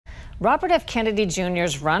Robert F. Kennedy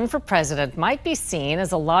Jr.'s run for president might be seen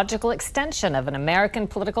as a logical extension of an American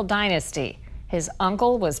political dynasty. His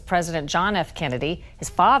uncle was President John F. Kennedy. His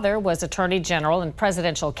father was Attorney General and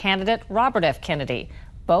presidential candidate Robert F. Kennedy.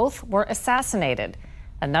 Both were assassinated.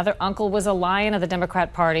 Another uncle was a lion of the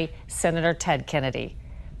Democrat Party, Senator Ted Kennedy.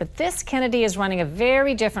 But this Kennedy is running a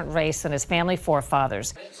very different race than his family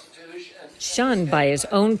forefathers. Shunned by his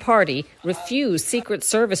own party, refused Secret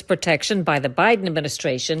Service protection by the Biden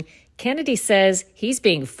administration, Kennedy says he's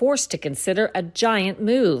being forced to consider a giant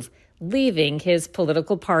move, leaving his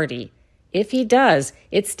political party. If he does,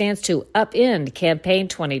 it stands to upend campaign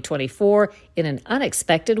 2024 in an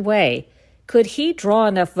unexpected way. Could he draw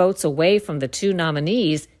enough votes away from the two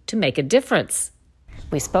nominees to make a difference?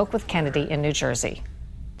 We spoke with Kennedy in New Jersey.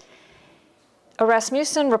 A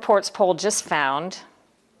Rasmussen Reports poll just found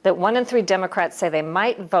that 1 in 3 Democrats say they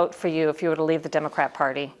might vote for you if you were to leave the Democrat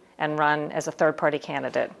Party and run as a third-party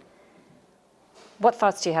candidate. What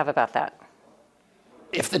thoughts do you have about that?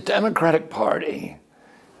 If the Democratic Party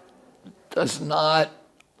does not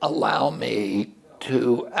allow me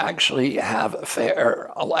to actually have a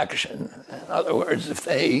fair election, in other words, if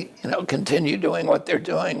they continue doing what they're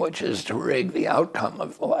doing, which is to rig the outcome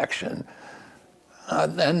of the election,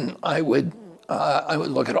 then I would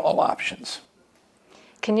look at all options.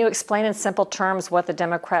 Can you explain in simple terms what the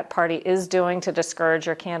Democrat Party is doing to discourage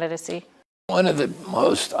your candidacy? One of the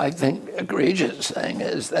most, I think, egregious thing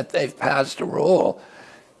is that they've passed a rule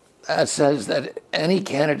that says that any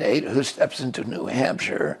candidate who steps into New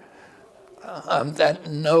Hampshire, that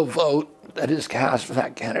no vote that is cast for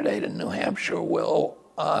that candidate in New Hampshire will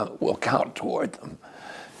count toward them.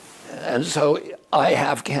 And so I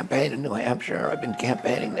have campaigned in New Hampshire. I've been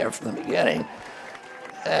campaigning there from the beginning.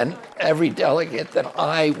 And every delegate that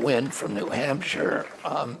I win from New Hampshire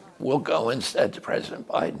will go instead to President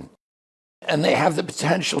Biden. And they have the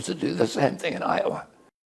potential to do the same thing in Iowa.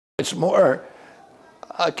 It's more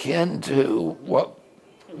akin to what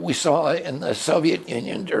we saw in the Soviet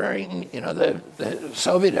Union during the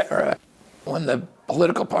Soviet era, when the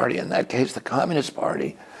political party, in that case the Communist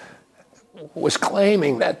Party, was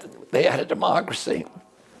claiming that they had a democracy.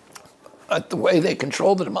 But the way they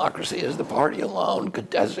controlled the democracy is the party alone could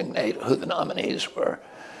designate who the nominees were.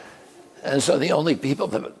 And so the only people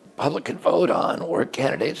the public could vote on were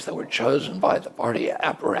candidates that were chosen by the party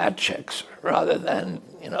apparatchiks rather than,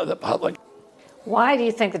 the public. Why do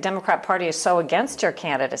you think the Democrat Party is so against your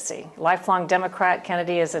candidacy? Lifelong Democrat,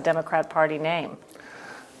 Kennedy is a Democrat Party name.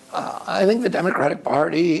 I think the Democratic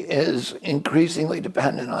Party is increasingly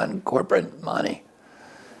dependent on corporate money,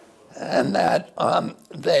 and that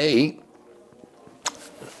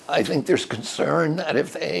I think there's concern that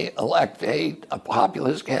if they elect a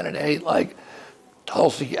populist candidate like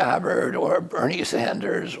Tulsi Gabbard or Bernie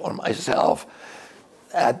Sanders or myself,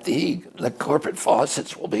 that the corporate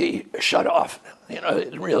faucets will be shut off.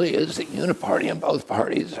 It really is a uniparty, and both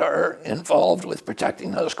parties are involved with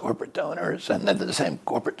protecting those corporate donors, and they're the same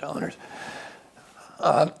corporate donors.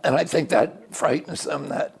 And I think that frightens them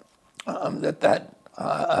that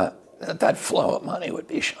that flow of money would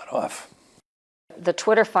be shut off. The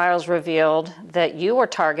Twitter files revealed that you were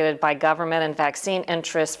targeted by government and vaccine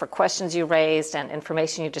interests for questions you raised and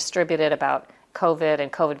information you distributed about COVID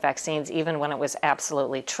and COVID vaccines, even when it was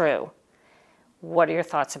absolutely true. What are your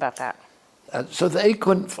thoughts about that? So they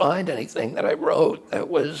couldn't find anything that I wrote that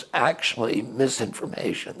was actually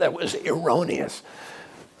misinformation, that was erroneous.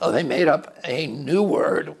 So they made up a new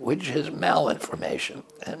word, which is malinformation.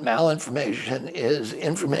 And malinformation is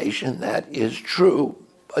information that is true,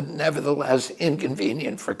 but nevertheless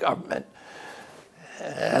inconvenient for government.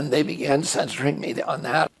 And they began censoring me on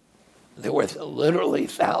that. There were literally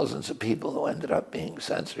thousands of people who ended up being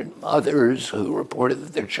censored. Mothers who reported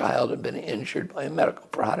that their child had been injured by a medical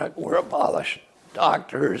product were abolished.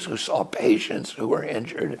 Doctors who saw patients who were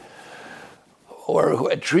injured or who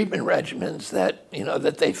had treatment regimens that,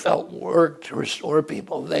 that they felt worked to restore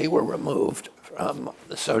people, they were removed from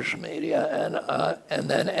the social media, and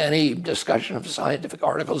then any discussion of scientific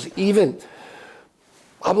articles, even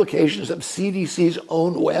publications of CDC's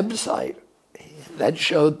own website that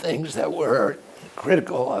showed things that were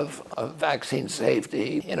critical of vaccine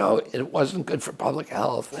safety. It wasn't good for public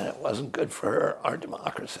health, and it wasn't good for our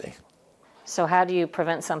democracy. So how do you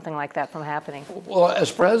prevent something like that from happening? Well, as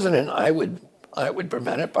president, I would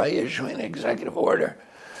prevent it by issuing an executive order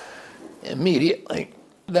immediately.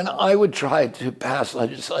 Then I would try to pass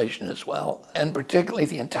legislation as well, and particularly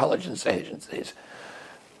the intelligence agencies.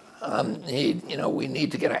 We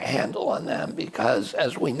need to get a handle on them because,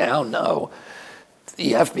 as we now know,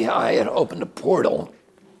 the FBI had opened a portal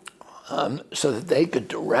so that they could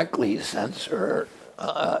directly censor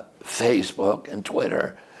Facebook and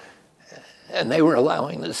Twitter. And they were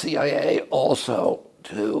allowing the CIA also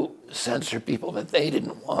to censor people that they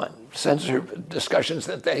didn't want, censor discussions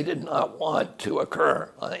that they did not want to occur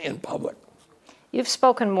in public. You've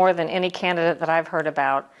spoken more than any candidate that I've heard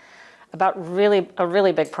about a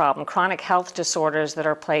really big problem, chronic health disorders that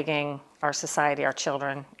are plaguing our society, our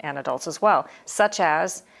children and adults as well, such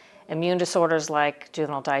as immune disorders like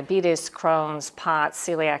juvenile diabetes, Crohn's, POTS,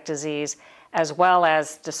 celiac disease, as well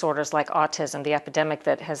as disorders like autism, the epidemic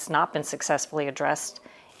that has not been successfully addressed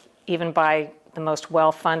even by the most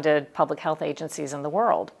well-funded public health agencies in the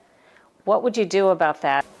world. What would you do about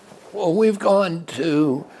that? Well, we've gone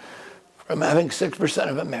from having 6%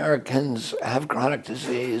 of Americans have chronic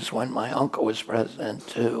disease when my uncle was president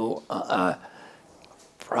to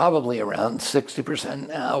probably around 60%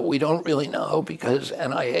 now. We don't really know because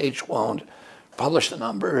NIH won't publish the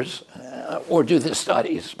numbers or do the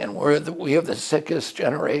studies. And we have the sickest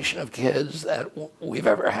generation of kids that we've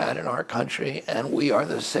ever had in our country, and we are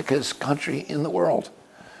the sickest country in the world.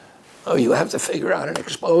 Oh, you have to figure out an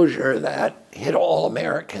exposure that hit all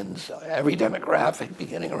Americans, every demographic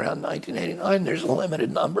beginning around 1989. There's a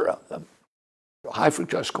limited number of them. High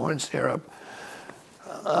fructose corn syrup,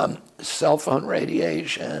 cell phone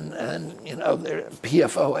radiation, and there are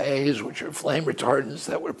PFOAs, which are flame retardants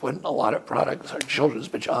that were put in a lot of products, our children's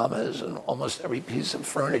pajamas, and almost every piece of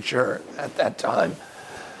furniture at that time.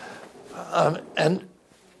 And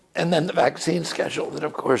then the vaccine schedule that,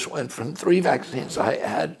 of course, went from 3 vaccines I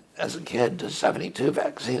had as a kid to 72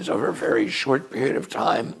 vaccines over a very short period of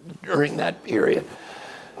time during that period.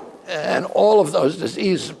 And all of those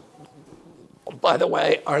diseases, by the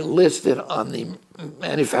way, are listed on the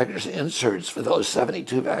manufacturer's inserts for those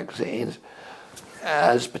 72 vaccines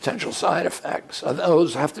as potential side effects. So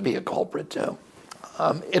those have to be a culprit too.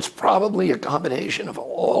 It's probably a combination of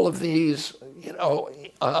all of these,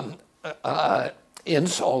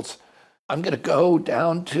 insults. I'm going to go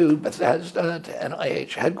down to Bethesda, to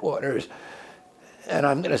NIH headquarters, and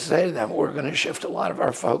I'm going to say to them, we're going to shift a lot of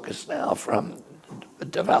our focus now from the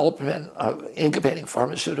development of incubating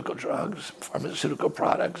pharmaceutical drugs, pharmaceutical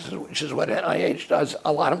products, which is what NIH does,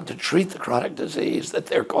 allow them to treat the chronic disease that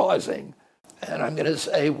they're causing. And I'm going to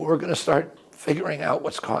say, we're going to start figuring out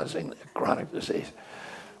what's causing the chronic disease.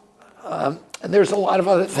 And there's a lot of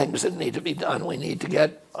other things that need to be done. We need to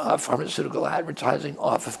get pharmaceutical advertising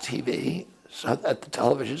off of TV so that the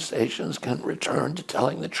television stations can return to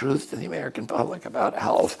telling the truth to the American public about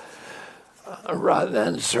health rather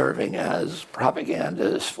than serving as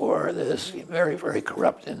propagandists for this very, very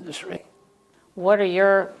corrupt industry. What are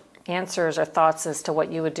your answers or thoughts as to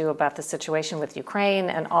what you would do about the situation with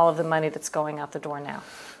Ukraine and all of the money that's going out the door now?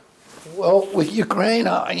 Well, with Ukraine,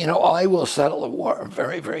 I will settle the war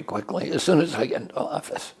very, very quickly as soon as I get into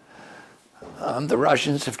office. The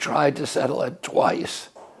Russians have tried to settle it twice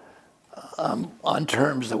on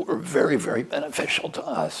terms that were very, very beneficial to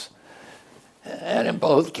us. And in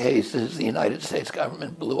both cases, the United States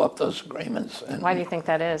government blew up those agreements. And why do you think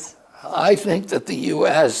that is? I think that the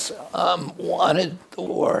U.S. Wanted the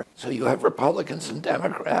war. So you have Republicans and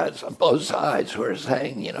Democrats on both sides who are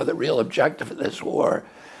saying, the real objective of this war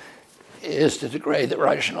is to degrade the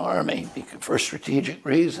Russian army for strategic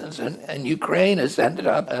reasons. And Ukraine has ended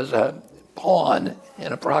up as a pawn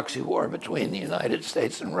in a proxy war between the United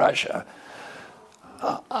States and Russia.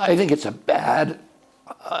 I think it's a bad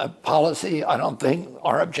policy. I don't think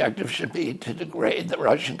our objective should be to degrade the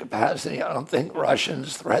Russian capacity. I don't think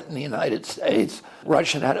Russians threaten the United States.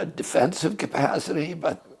 Russia had a defensive capacity,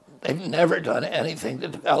 but they've never done anything to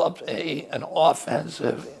develop an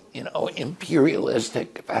offensive,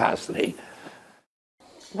 imperialistic capacity.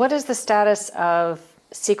 What is the status of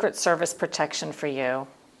Secret Service protection for you?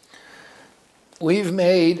 We've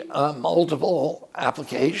made multiple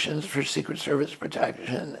applications for Secret Service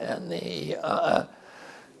protection, and the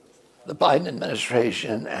Biden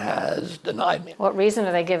administration has denied me. What reason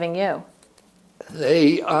are they giving you?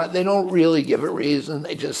 They don't really give a reason.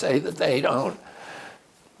 They just say that they don't.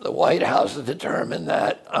 The White House has determined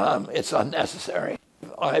that it's unnecessary.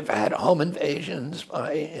 I've had home invasions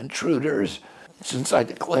by intruders since I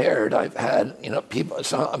declared. I've had, people.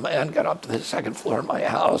 So a man got up to the second floor of my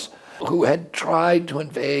house who had tried to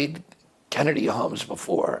invade Kennedy homes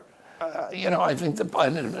before. I think the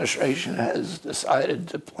Biden administration has decided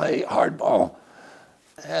to play hardball,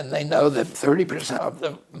 and they know that 30% of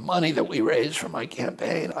the money that we raise for my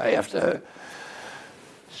campaign, I have to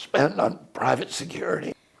spend on private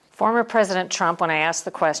security. Former President Trump, when I asked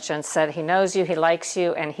the question, said he knows you, he likes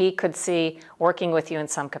you, and he could see working with you in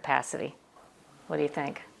some capacity. What do you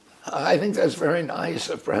think? I think that's very nice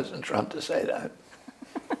of President Trump to say that.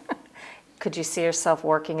 Could you see yourself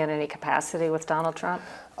working in any capacity with Donald Trump?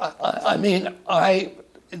 I mean,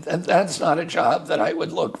 that's not a job that I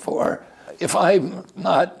would look for. If I'm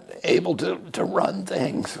not able to run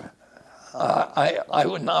things, I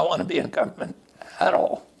would not want to be in government at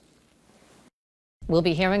all. We'll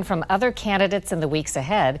be hearing from other candidates in the weeks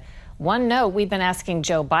ahead. One note, we've been asking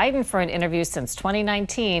Joe Biden for an interview since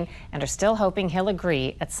 2019 and are still hoping he'll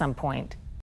agree at some point.